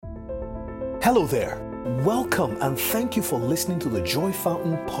Hello there. Welcome and thank you for listening to the Joy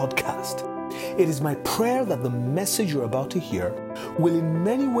Fountain podcast. It is my prayer that the message you're about to hear will in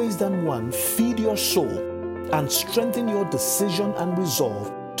many ways than one feed your soul and strengthen your decision and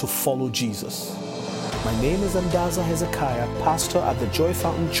resolve to follow Jesus. My name is Andaza Hezekiah, pastor at the Joy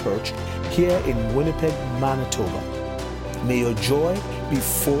Fountain Church here in Winnipeg, Manitoba. May your joy be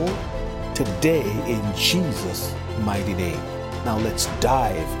full today in Jesus' mighty name. Now let's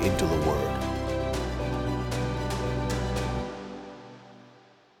dive into the Word.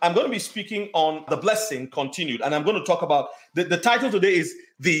 I'm going to be speaking on the blessing continued, and I'm going to talk about, the title today is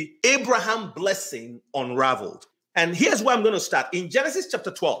The Abraham Blessing Unraveled. And here's where I'm going to start. In Genesis chapter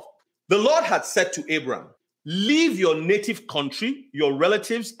 12, the Lord had said to Abraham, leave your native country, your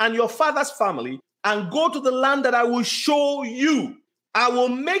relatives, and your father's family, and go to the land that I will show you. I will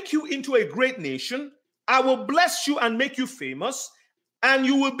make you into a great nation. I will bless you and make you famous, and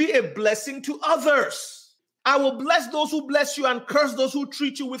you will be a blessing to others. I will bless those who bless you and curse those who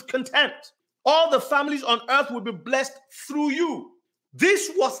treat you with contempt. All the families on earth will be blessed through you.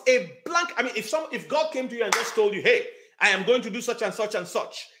 This was a blank. I mean, if God came to you and just told you, hey, I am going to do such and such and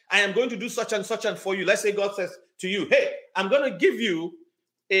such. I am going to do such and such and for you. Let's say God says to you, hey, I'm going to give you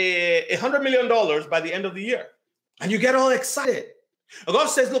 $100 million by the end of the year. And you get all excited. And God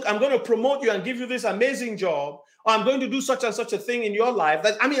says, look, I'm going to promote you and give you this amazing job. Or I'm going to do such and such a thing in your life.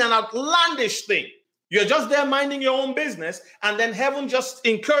 An outlandish thing. You're just there minding your own business, and then heaven just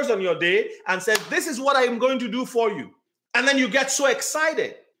incurs on your day and says, this is what I am going to do for you. And then you get so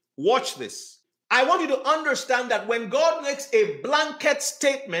excited. Watch this. I want you to understand that when God makes a blanket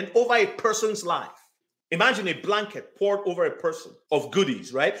statement over a person's life, imagine a blanket poured over a person of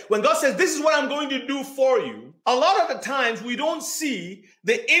goodies, right? When God says, this is what I'm going to do for you, a lot of the times we don't see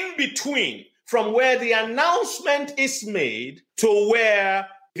the in-between from where the announcement is made to where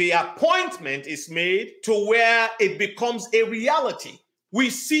the appointment is made to where it becomes a reality. We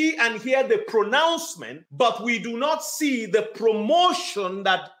see and hear the pronouncement, but we do not see the promotion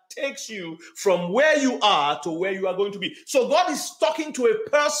that takes you from where you are to where you are going to be. So God is talking to a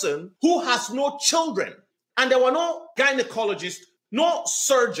person who has no children. And there were no gynecologists, no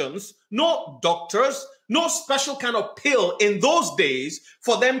surgeons, no doctors, no special kind of pill in those days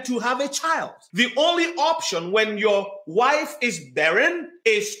for them to have a child. The only option when your wife is barren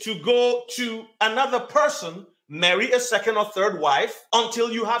is to go to another person, marry a second or third wife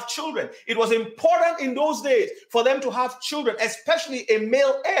until you have children. It was important in those days for them to have children, especially a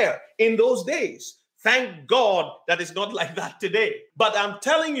male heir in those days. Thank God that it's not like that today. But I'm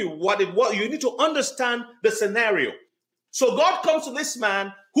telling you what it was. You need to understand the scenario. So God comes to this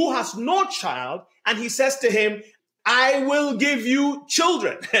man who has no child, and he says to him, I will give you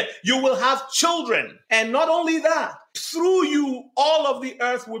children. You will have children. And not only that, through you, all of the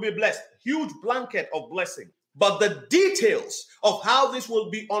earth will be blessed. Huge blanket of blessing. But the details of how this will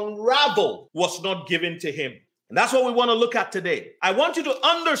be unraveled was not given to him. And that's what we want to look at today. I want you to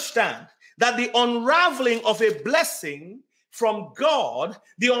understand that the unraveling of a blessing from God,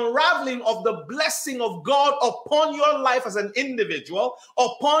 the unraveling of the blessing of God upon your life as an individual,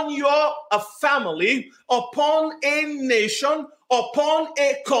 upon your family, upon a nation, upon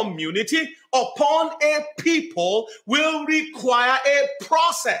a community, upon a people will require a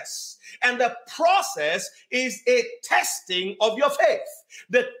process. And the process is a testing of your faith.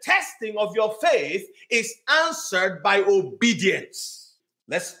 The testing of your faith is answered by obedience.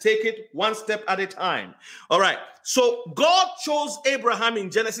 Let's take it one step at a time. All right. So God chose Abraham in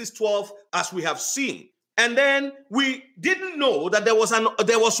Genesis 12, as we have seen. And then we didn't know that there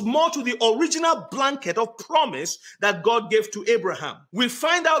was more to the original blanket of promise that God gave to Abraham. We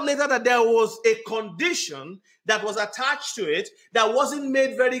find out later that there was a condition that was attached to it that wasn't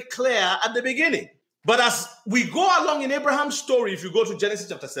made very clear at the beginning. But as we go along in Abraham's story, if you go to Genesis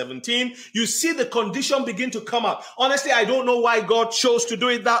chapter 17, you see the condition begin to come up. Honestly, I don't know why God chose to do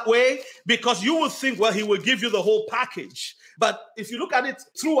it that way, because you would think, well, he will give you the whole package. But if you look at it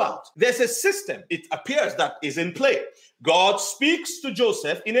throughout, there's a system, it appears, that is in play. God speaks to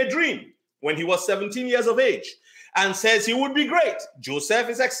Joseph in a dream when he was 17 years of age and says he would be great. Joseph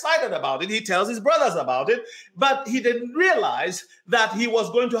is excited about it. He tells his brothers about it, but he didn't realize that he was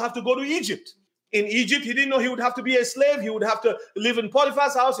going to have to go to Egypt. In Egypt, he didn't know he would have to be a slave. He would have to live in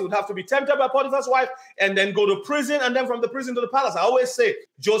Potiphar's house. He would have to be tempted by Potiphar's wife and then go to prison, and then from the prison to the palace. I always say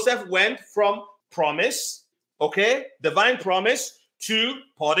Joseph went from promise, divine promise, to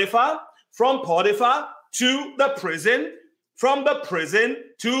Potiphar, from Potiphar to the prison, from the prison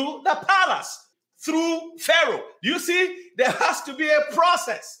to the palace. through Pharaoh. You see, there has to be a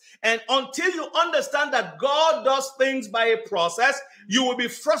process. And until you understand that God does things by a process, you will be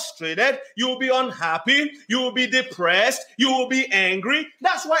frustrated, you will be unhappy, you will be depressed, you will be angry.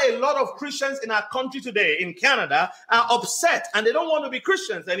 That's why a lot of Christians in our country today, in Canada, are upset and they don't want to be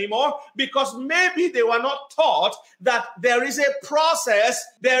Christians anymore because maybe they were not taught that there is a process,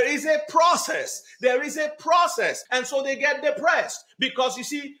 there is a process, there is a process. And so they get depressed because you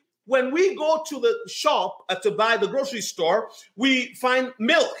see, when we go to the shop to buy the grocery store, we find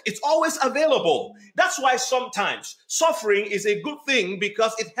milk. It's always available. That's why sometimes suffering is a good thing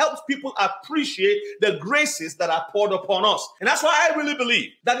because it helps people appreciate the graces that are poured upon us. And that's why I really believe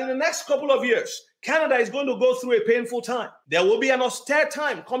that in the next couple of years, Canada is going to go through a painful time. There will be an austere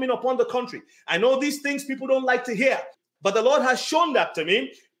time coming upon the country. I know these things people don't like to hear, but the Lord has shown that to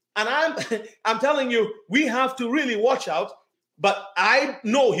me. And I'm telling you, we have to really watch out. But I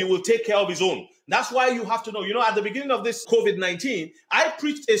know he will take care of his own. That's why you have to know, at the beginning of this COVID-19, I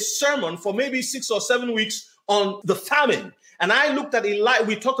preached a sermon for maybe 6 or 7 weeks on the famine. And I looked at Elijah.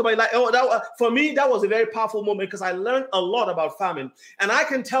 We talked about Elijah. For me, that was a very powerful moment because I learned a lot about famine. And I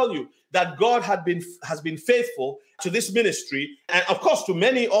can tell you that God has been faithful to this ministry. And of course, to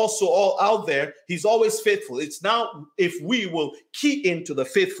many also all out there, he's always faithful. It's now if we will key into the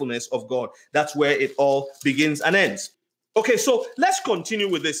faithfulness of God, that's where it all begins and ends. Okay, so let's continue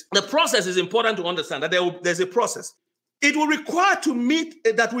with this. The process is important to understand that there's a process. It will require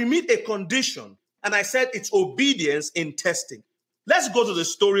that we meet a condition. And I said it's obedience in testing. Let's go to the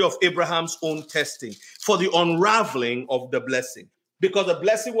story of Abraham's own testing for the unraveling of the blessing. Because the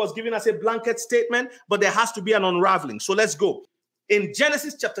blessing was given as a blanket statement, but there has to be an unraveling. So let's go. In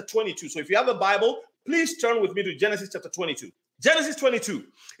Genesis chapter 22. So if you have a Bible, please turn with me to Genesis chapter 22. Genesis 22.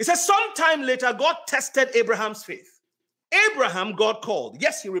 It says, sometime later, God tested Abraham's faith. Abraham, God called.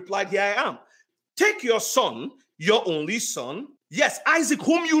 Yes, he replied, here I am. Take your son, your only son, yes, Isaac,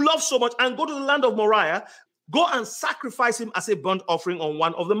 whom you love so much, and go to the land of Moriah. Go and sacrifice him as a burnt offering on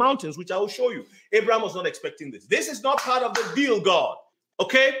one of the mountains, which I will show you. Abraham was not expecting this. This is not part of the deal, God.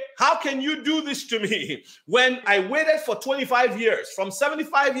 Okay? How can you do this to me when I waited for 25 years, from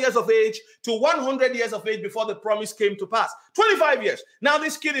 75 years of age to 100 years of age before the promise came to pass? 25 years. Now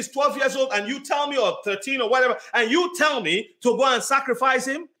this kid is 12 years old and you tell me, or 13 or whatever, and you tell me to go and sacrifice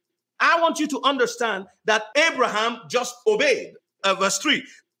him? I want you to understand that Abraham just obeyed. Verse 3.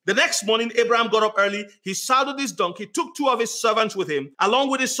 The next morning, Abraham got up early. He saddled his donkey, took 2 of his servants with him,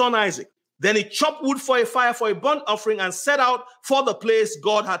 along with his son Isaac. Then he chopped wood for a fire for a burnt offering and set out for the place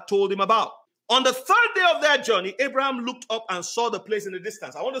God had told him about. On the 3rd day of their journey, Abraham looked up and saw the place in the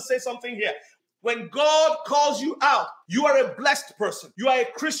distance. I want to say something here. When God calls you out, you are a blessed person. You are a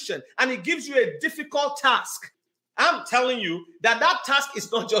Christian, and he gives you a difficult task. I'm telling you that task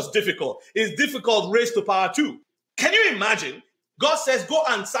is not just difficult. It's difficult raised to power 2. Can you imagine? God says, go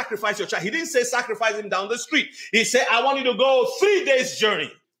and sacrifice your child. He didn't say sacrifice him down the street. He said, I want you to go 3 days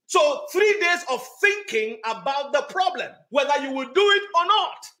journey. So 3 days of thinking about the problem, whether you will do it or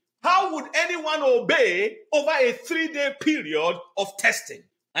not. How would anyone obey over a 3-day period of testing?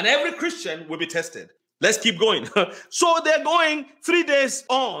 And every Christian will be tested. Let's keep going. So they're going 3 days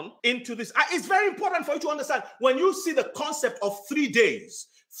on into this. It's very important for you to understand when you see the concept of 3 days.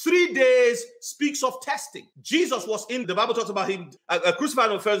 3 days speaks of testing. Jesus was the Bible talks about him crucified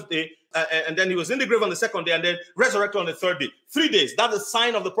on the first day, and then he was in the grave on the second day, and then resurrected on the 3rd day. 3 days. That's the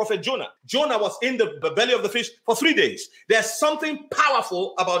sign of the prophet Jonah. Jonah was in the belly of the fish for 3 days. There's something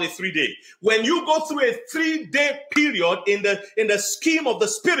powerful about a 3-day. When you go through a 3-day period in the scheme of the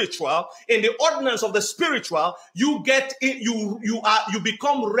spiritual, in the ordinance of the spiritual, you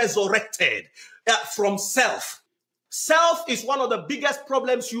become resurrected from self. Self is one of the biggest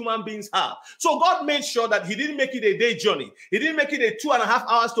problems human beings have. So God made sure that he didn't make it a day journey. He didn't make it a 2.5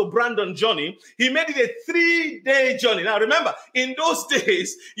 hours to Brandon journey. He made it a 3-day journey. Now remember, in those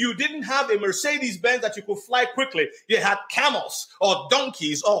days, you didn't have a Mercedes-Benz that you could fly quickly. You had camels or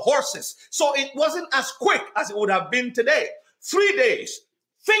donkeys or horses. So it wasn't as quick as it would have been today. 3 days.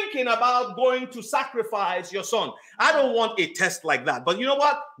 Thinking about going to sacrifice your son. I don't want a test like that. But you know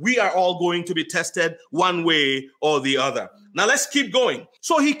what? We are all going to be tested one way or the other. Now let's keep going.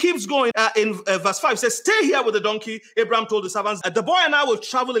 So he keeps going. In verse 5, it says, stay here with the donkey. Abraham told the servants, the boy and I will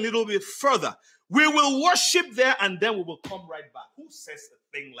travel a little bit further. We will worship there and then we will come right back. Who says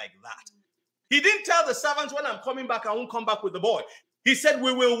a thing like that? He didn't tell the servants, when I'm coming back, I won't come back with the boy. He said,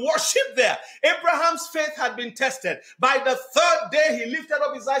 we will worship there. Abraham's faith had been tested. By the third day, he lifted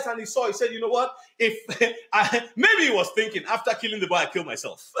up his eyes and he saw. He said, you know what? If maybe he was thinking, after killing the boy, I kill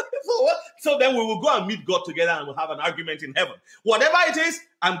myself. So then we will go and meet God together and we'll have an argument in heaven. Whatever it is,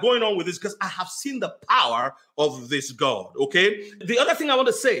 I'm going on with this because I have seen the power of this God, okay? The other thing I want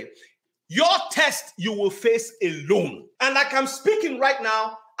to say, your test you will face alone. And like I'm speaking right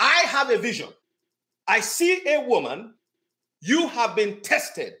now, I have a vision. I see a woman. You have been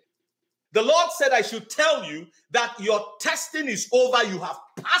tested. The Lord said I should tell you that your testing is over. You have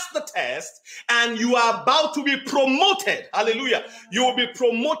passed the test and you are about to be promoted. Hallelujah. You will be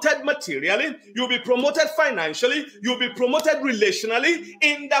promoted materially. You will be promoted financially. You will be promoted relationally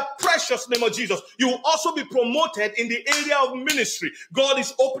in the precious name of Jesus. You will also be promoted in the area of ministry. God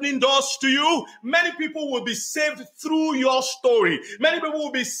is opening doors to you. Many people will be saved through your story. Many people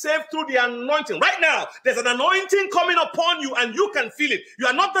will be saved through the anointing. Right now, there's an anointing coming upon you and you can feel it. You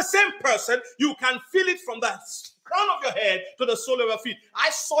are not the same person. You can feel it from the crown of your head to the sole of your feet. I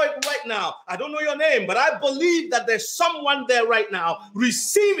saw it right now. I don't know your name, but I believe that there's someone there right now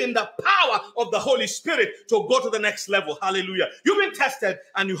receiving the power of the Holy Spirit to go to the next level. Hallelujah. You've been tested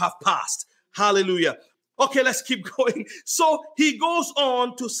and you have passed. Hallelujah. Okay, let's keep going. So he goes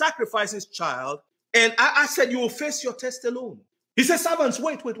on to sacrifice his child. And I said, you will face your test alone. He said, servants,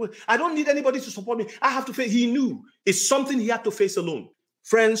 wait. I don't need anybody to support me. I have to face. He knew it's something he had to face alone.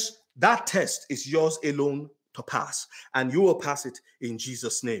 Friends, that test is yours alone to pass, and you will pass it in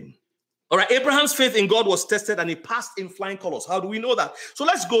Jesus' name. All right, Abraham's faith in God was tested and he passed in flying colors. How do we know that? So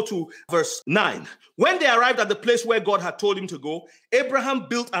let's go to verse 9. When they arrived at the place where God had told him to go, Abraham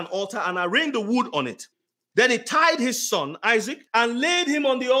built an altar and arranged the wood on it. Then he tied his son Isaac and laid him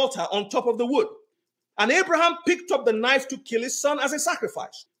on the altar on top of the wood. And Abraham picked up the knife to kill his son as a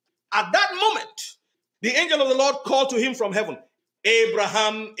sacrifice. At that moment, the angel of the Lord called to him from heaven,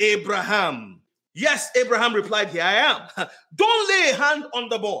 Abraham, Abraham. Yes, Abraham replied, here I am. Don't lay a hand on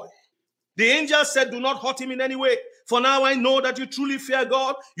the boy. The angel said, do not hurt him in any way. For now I know that you truly fear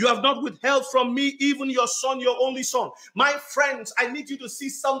God. You have not withheld from me even your son, your only son. My friends, I need you to see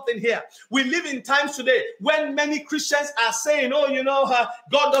something here. We live in times today when many Christians are saying,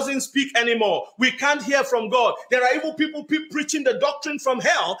 God doesn't speak anymore. We can't hear from God. There are even people preaching the doctrine from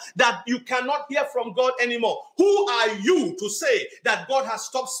hell that you cannot hear from God anymore. Who are you to say that God has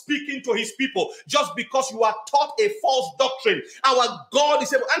stopped speaking to his people just because you are taught a false doctrine? Our God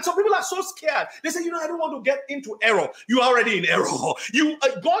is able. And some people are so scared. They say, I don't want to get into error. You are already in error.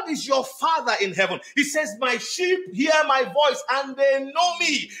 God is your Father in heaven. He says, my sheep hear my voice and they know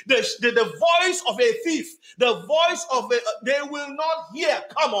me. The voice of a thief, the voice of they will not hear.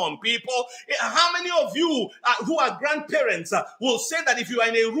 Come on, people. How many of you who are grandparents will say that if you are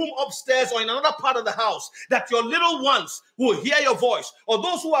in a room upstairs or in another part of the house, that your little ones will hear your voice? Or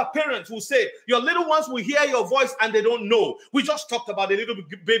those who are parents will say, your little ones will hear your voice and they don't know. We just talked about a little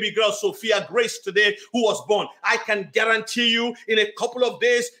baby girl, Sophia Grace, today, who was born. I can guarantee you in a couple of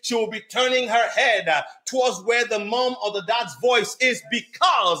days, she will be turning her head towards where the mom or the dad's voice is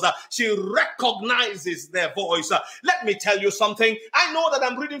because she recognizes their voice. Let me tell you something. I know that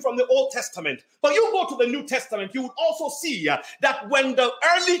I'm reading from the Old Testament, but you go to the New Testament, you would also see that when the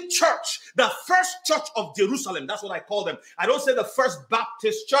early church, the first church of Jerusalem, that's what I call them. I don't say the first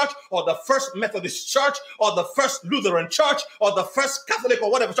Baptist church or the first Methodist church or the first Lutheran church or the first Catholic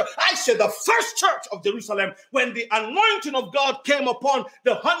or whatever church. I say the first church of Jerusalem, when the anointing of God came upon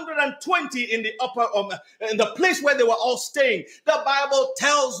the 120 in the upper, in the place where they were all staying. The Bible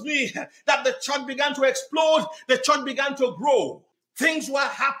tells me that the church began to explode. The church began to grow. Things were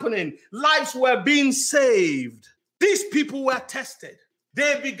happening. Lives were being saved. These people were tested.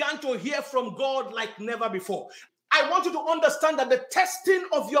 They began to hear from God like never before. I want you to understand that the testing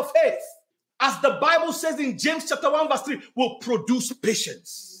of your faith, as the Bible says in James chapter 1 verse 3, will produce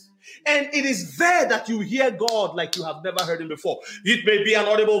patience. And it is there that you hear God like you have never heard him before. It may be an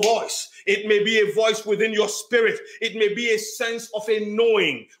audible voice. It may be a voice within your spirit. It may be a sense of a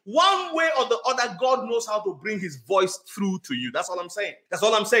knowing. One way or the other, God knows how to bring his voice through to you. That's all I'm saying. That's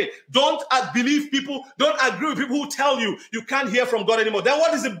all I'm saying. Don't believe people. Don't agree with people who tell you you can't hear from God anymore. Then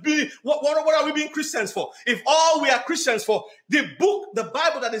what is it? What are we being Christians for? If all we are Christians for, the book, the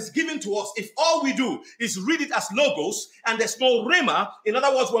Bible that is given to us, if all we do is read it as logos and there's no rhema, in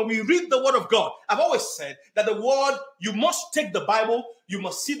other words, when we read the word of God, I've always said that the word, you must take the Bible, you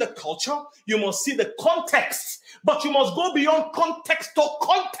must see the culture, you must see the context, but you must go beyond context to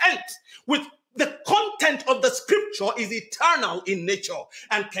content. With the content of the scripture is eternal in nature.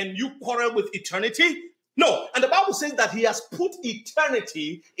 And can you quarrel with eternity? No, and the Bible says that he has put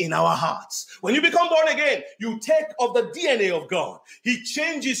eternity in our hearts. When you become born again, you take of the DNA of God. He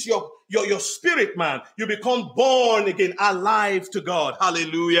changes your spirit, man. You become born again, alive to God.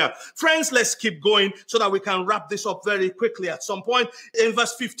 Hallelujah. Friends, let's keep going so that we can wrap this up very quickly at some point. In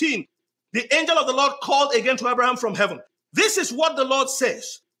verse 15, the angel of the Lord called again to Abraham from heaven. This is what the Lord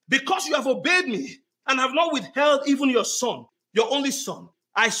says. Because you have obeyed me and have not withheld even your son, your only son,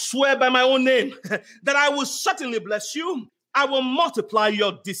 I swear by my own name that I will certainly bless you. I will multiply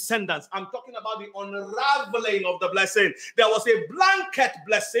your descendants. I'm talking about the unraveling of the blessing. There was a blanket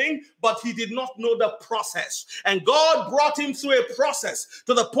blessing, but he did not know the process. And God brought him through a process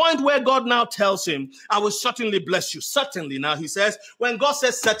to the point where God now tells him, I will certainly bless you. Certainly. Now he says, when God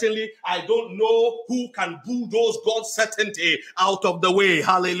says certainly, I don't know who can bulldoze God's certainty out of the way.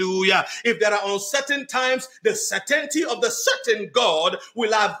 Hallelujah. If there are uncertain times, the certainty of the certain God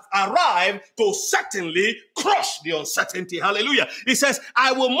will have arrived to certainly crush the uncertainty. Hallelujah. He says,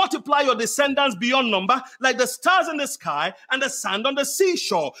 I will multiply your descendants beyond number, like the stars in the sky and the sand on the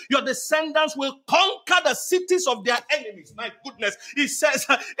seashore. Your descendants will conquer the cities of their enemies. My goodness. He says,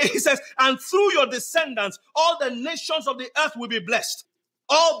 and through your descendants, all the nations of the earth will be blessed.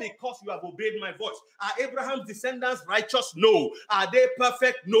 All because you have obeyed my voice. Are Abraham's descendants righteous? No. Are they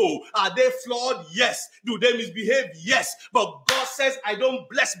perfect? No. Are they flawed? Yes. Do they misbehave? Yes. But God says, I don't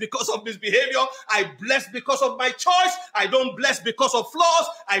bless because of misbehavior. I bless because of my choice. I don't bless because of flaws.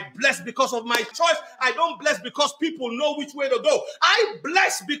 I bless because of my choice. I don't bless because people know which way to go. I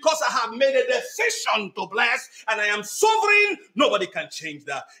bless because I have made a decision to bless, and I am sovereign. Nobody can change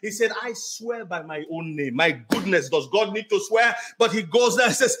that. He said, I swear by my own name. My goodness, does God need to swear? But he goes there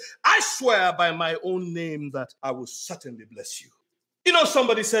and says, I swear by my own name that I will certainly bless you. You know,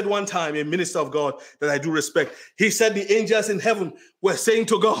 somebody said one time, a minister of God that I do respect, he said the angels in heaven were saying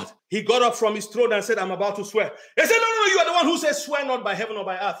to God, he got up from his throne and said, I'm about to swear. He said, no, you are the one who says swear not by heaven or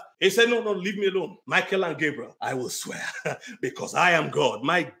by earth. He said, no, leave me alone. Michael and Gabriel, I will swear because I am God.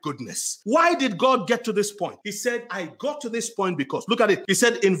 My goodness. Why did God get to this point? He said, I got to this point because, look at it. He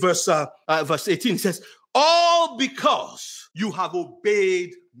said in verse 18, he says, all because you have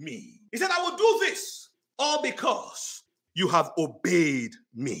obeyed me. He said, I will do this all because you have obeyed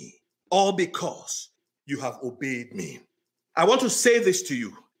me. All because you have obeyed me. I want to say this to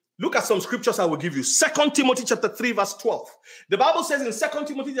you. Look at some scriptures I will give you. 2 Timothy chapter 3 verse 12. The Bible says in 2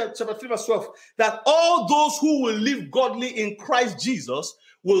 Timothy chapter 3 verse 12 that all those who will live godly in Christ Jesus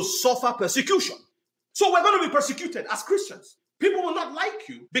will suffer persecution. So we're going to be persecuted as Christians. People will not like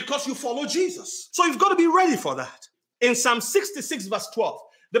you because you follow Jesus. So you've got to be ready for that. In Psalm 66 verse 12,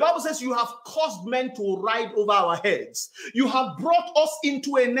 the Bible says you have caused men to ride over our heads. You have brought us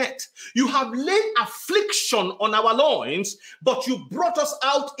into a net. You have laid affliction on our loins, but you brought us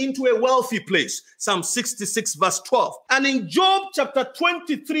out into a wealthy place. Psalm 66 verse 12. And in Job chapter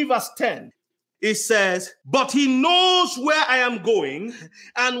 23 verse 10, it says, but he knows where I am going,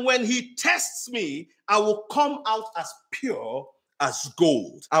 and when he tests me, I will come out as pure as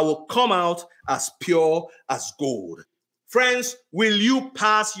gold. I will come out as pure as gold. Friends, will you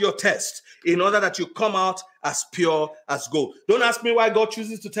pass your test in order that you come out as pure as gold? Don't ask me why God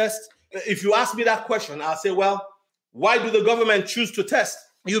chooses to test. If you ask me that question, I'll say, well, why do the government choose to test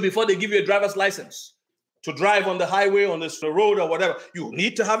you before they give you a driver's license to drive on the highway, on the road or whatever? You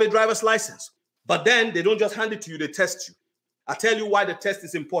need to have a driver's license. But then they don't just hand it to you, they test you. I'll tell you why the test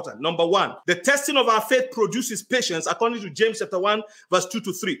is important. Number one, the testing of our faith produces patience, according to James chapter 1, verse 2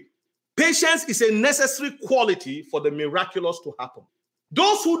 to 3. Patience is a necessary quality for the miraculous to happen.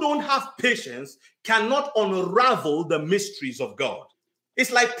 Those who don't have patience cannot unravel the mysteries of God.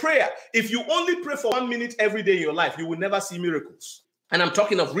 It's like prayer. If you only pray for 1 minute every day in your life, you will never see miracles. And I'm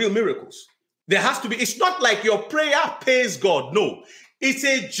talking of real miracles. There has to be, it's not like your prayer pays God. No, it's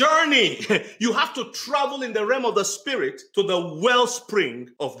a journey. You have to travel in the realm of the spirit to the wellspring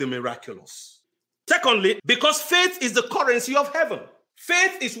of the miraculous. Secondly, because faith is the currency of heaven.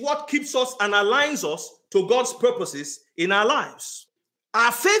 Faith is what keeps us and aligns us to God's purposes in our lives.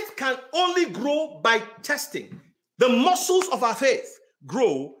 Our faith can only grow by testing. The muscles of our faith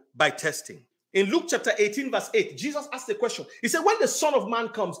grow by testing. In Luke chapter 18, verse 8, Jesus asked the question. He said, when the Son of Man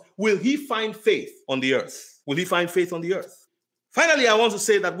comes, will he find faith on the earth? Will he find faith on the earth? Finally, I want to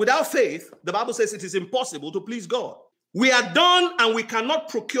say that without faith, the Bible says it is impossible to please God. We are done and we cannot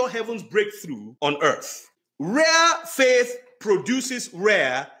procure heaven's breakthrough on earth. Rare faith produces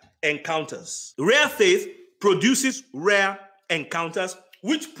rare encounters. Rare faith produces rare encounters,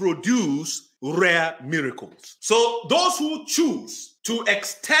 which produce rare miracles. So those who choose to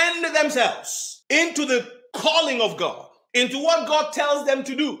extend themselves into the calling of God, into what God tells them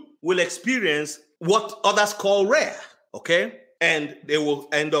to do, will experience what others call rare, okay? And they will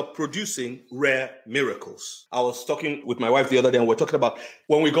end up producing rare miracles. I was talking with my wife the other day, and we're talking about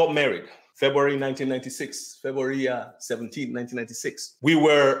when we got married, February 1996, February 17, 1996.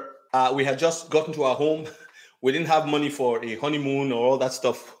 We had just gotten to our home. We didn't have money for a honeymoon or all that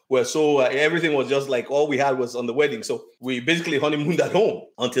stuff. Everything was just like all we had was on the wedding. So we basically honeymooned at home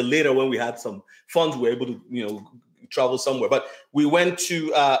until later when we had some funds, we were able to, travel somewhere. But we went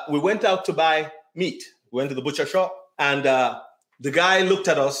out to buy meat. We went to the butcher shop, and the guy looked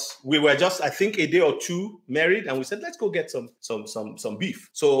at us. We were just, I think, a day or two married, and we said, let's go get some beef.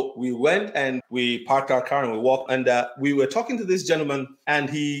 So we went and we parked our car and we walked, and we were talking to this gentleman, and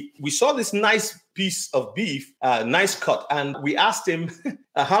we saw this nice piece of beef, nice cut, and we asked him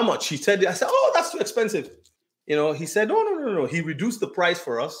how much. I said, oh, that's too expensive. He said, no. He reduced the price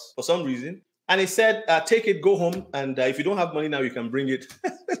for us for some reason. And he said, take it, go home. And if you don't have money now, you can bring it.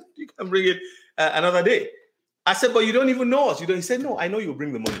 You can bring it another day. I said, but you don't even know us. He said, no, I know you'll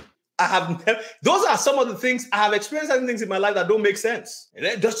bring the money. Those are some of the things I have experienced, certain things in my life that don't make sense.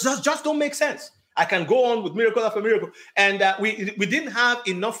 Just don't make sense. I can go on with miracle after miracle. And we didn't have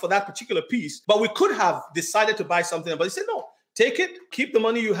enough for that particular piece, but we could have decided to buy something. But he said, no, take it, keep the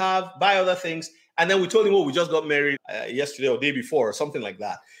money you have, buy other things. And then we told him, we just got married yesterday or day before or something like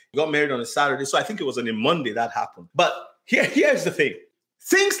that. We got married on a Saturday. So I think it was on a Monday that happened. But here's the thing.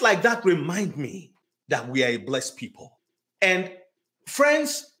 Things like that remind me that we are a blessed people. And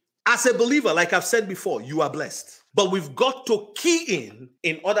friends, as a believer, like I've said before, you are blessed. But we've got to key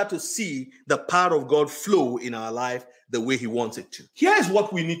in order to see the power of God flow in our life the way he wants it to. Here's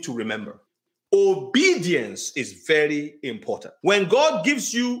what we need to remember. Obedience is very important. When God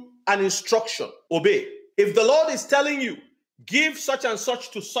gives you an instruction, obey. If the Lord is telling you, give such and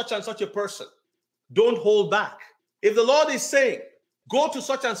such to such and such a person, don't hold back. If the Lord is saying, go to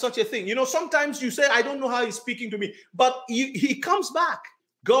such and such a thing, sometimes you say, I don't know how he's speaking to me, but he comes back.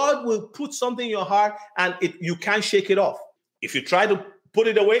 God will put something in your heart and you can't shake it off. If you try to put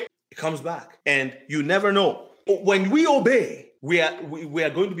it away, it comes back and you never know. When we obey, we are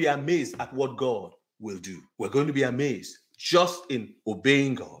going to be amazed at what God will do. We're going to be amazed. Just in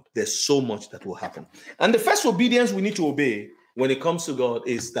obeying God, there's so much that will happen. And the first obedience we need to obey when it comes to God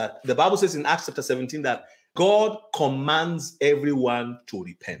is that the Bible says in Acts chapter 17 that God commands everyone to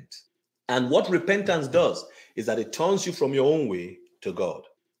repent. And what repentance does is that it turns you from your own way to God.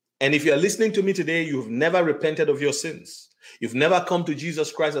 And if you're listening to me today, you've never repented of your sins. You've never come to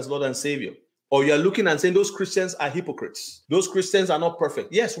Jesus Christ as Lord and Savior. Or you're looking and saying those Christians are hypocrites. Those Christians are not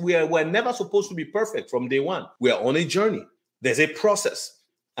perfect. Yes, we're never supposed to be perfect from day one. We are on a journey. There's a process.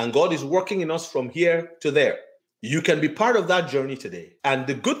 And God is working in us from here to there. You can be part of that journey today. And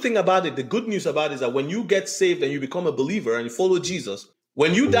the good thing about it, the good news about it is that when you get saved and you become a believer and you follow Jesus,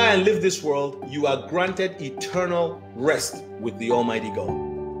 when you die and leave this world, you are granted eternal rest with the Almighty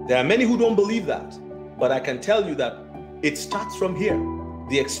God. There are many who don't believe that, but I can tell you that it starts from here.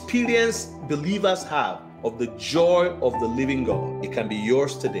 The experience believers have of the joy of the living God, it can be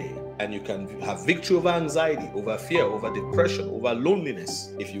yours today. And you can have victory over anxiety, over fear, over depression, over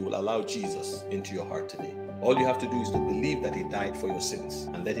loneliness, if you will allow Jesus into your heart today. All you have to do is to believe that he died for your sins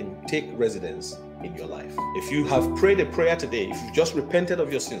and let him take residence in your life. If you have prayed a prayer today, if you've just repented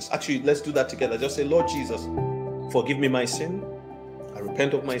of your sins, actually, let's do that together. Just say, Lord Jesus, forgive me my sin. I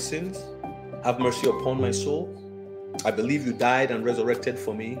repent of my sins. Have mercy upon my soul. I believe you died and resurrected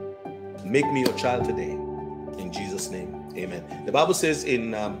for me. Make me your child today. In Jesus' name, amen. The Bible says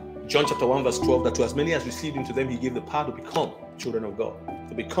in John chapter 1 verse 12 that to as many as received him, to them he gave the power to become children of God,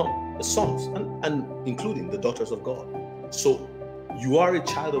 to become the sons and including the daughters of God. So you are a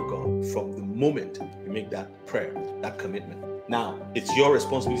child of God from the moment you make that prayer, that commitment. Now, it's your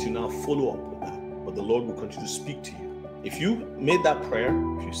responsibility to now follow up with that, but the Lord will continue to speak to you. If you made that prayer,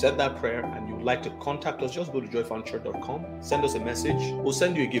 if you said that prayer and you would like to contact us, just go to joyfoundchurch.com, send us a message. We'll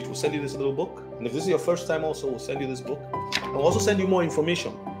send you a gift. We'll send you this little book. And if this is your first time also, we'll send you this book. And we'll also send you more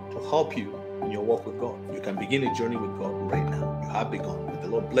information to help you in your walk with God. You can begin a journey with God right now. You have begun. May the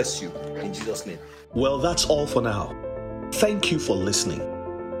Lord bless you in Jesus' name. Well, that's all for now. Thank you for listening.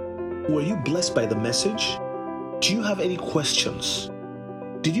 Were you blessed by the message? Do you have any questions?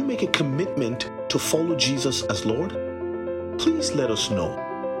 Did you make a commitment to follow Jesus as Lord? Please let us know.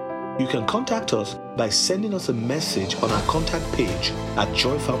 You can contact us by sending us a message on our contact page at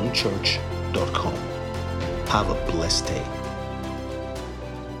joyfountainchurch.com. Have a blessed day.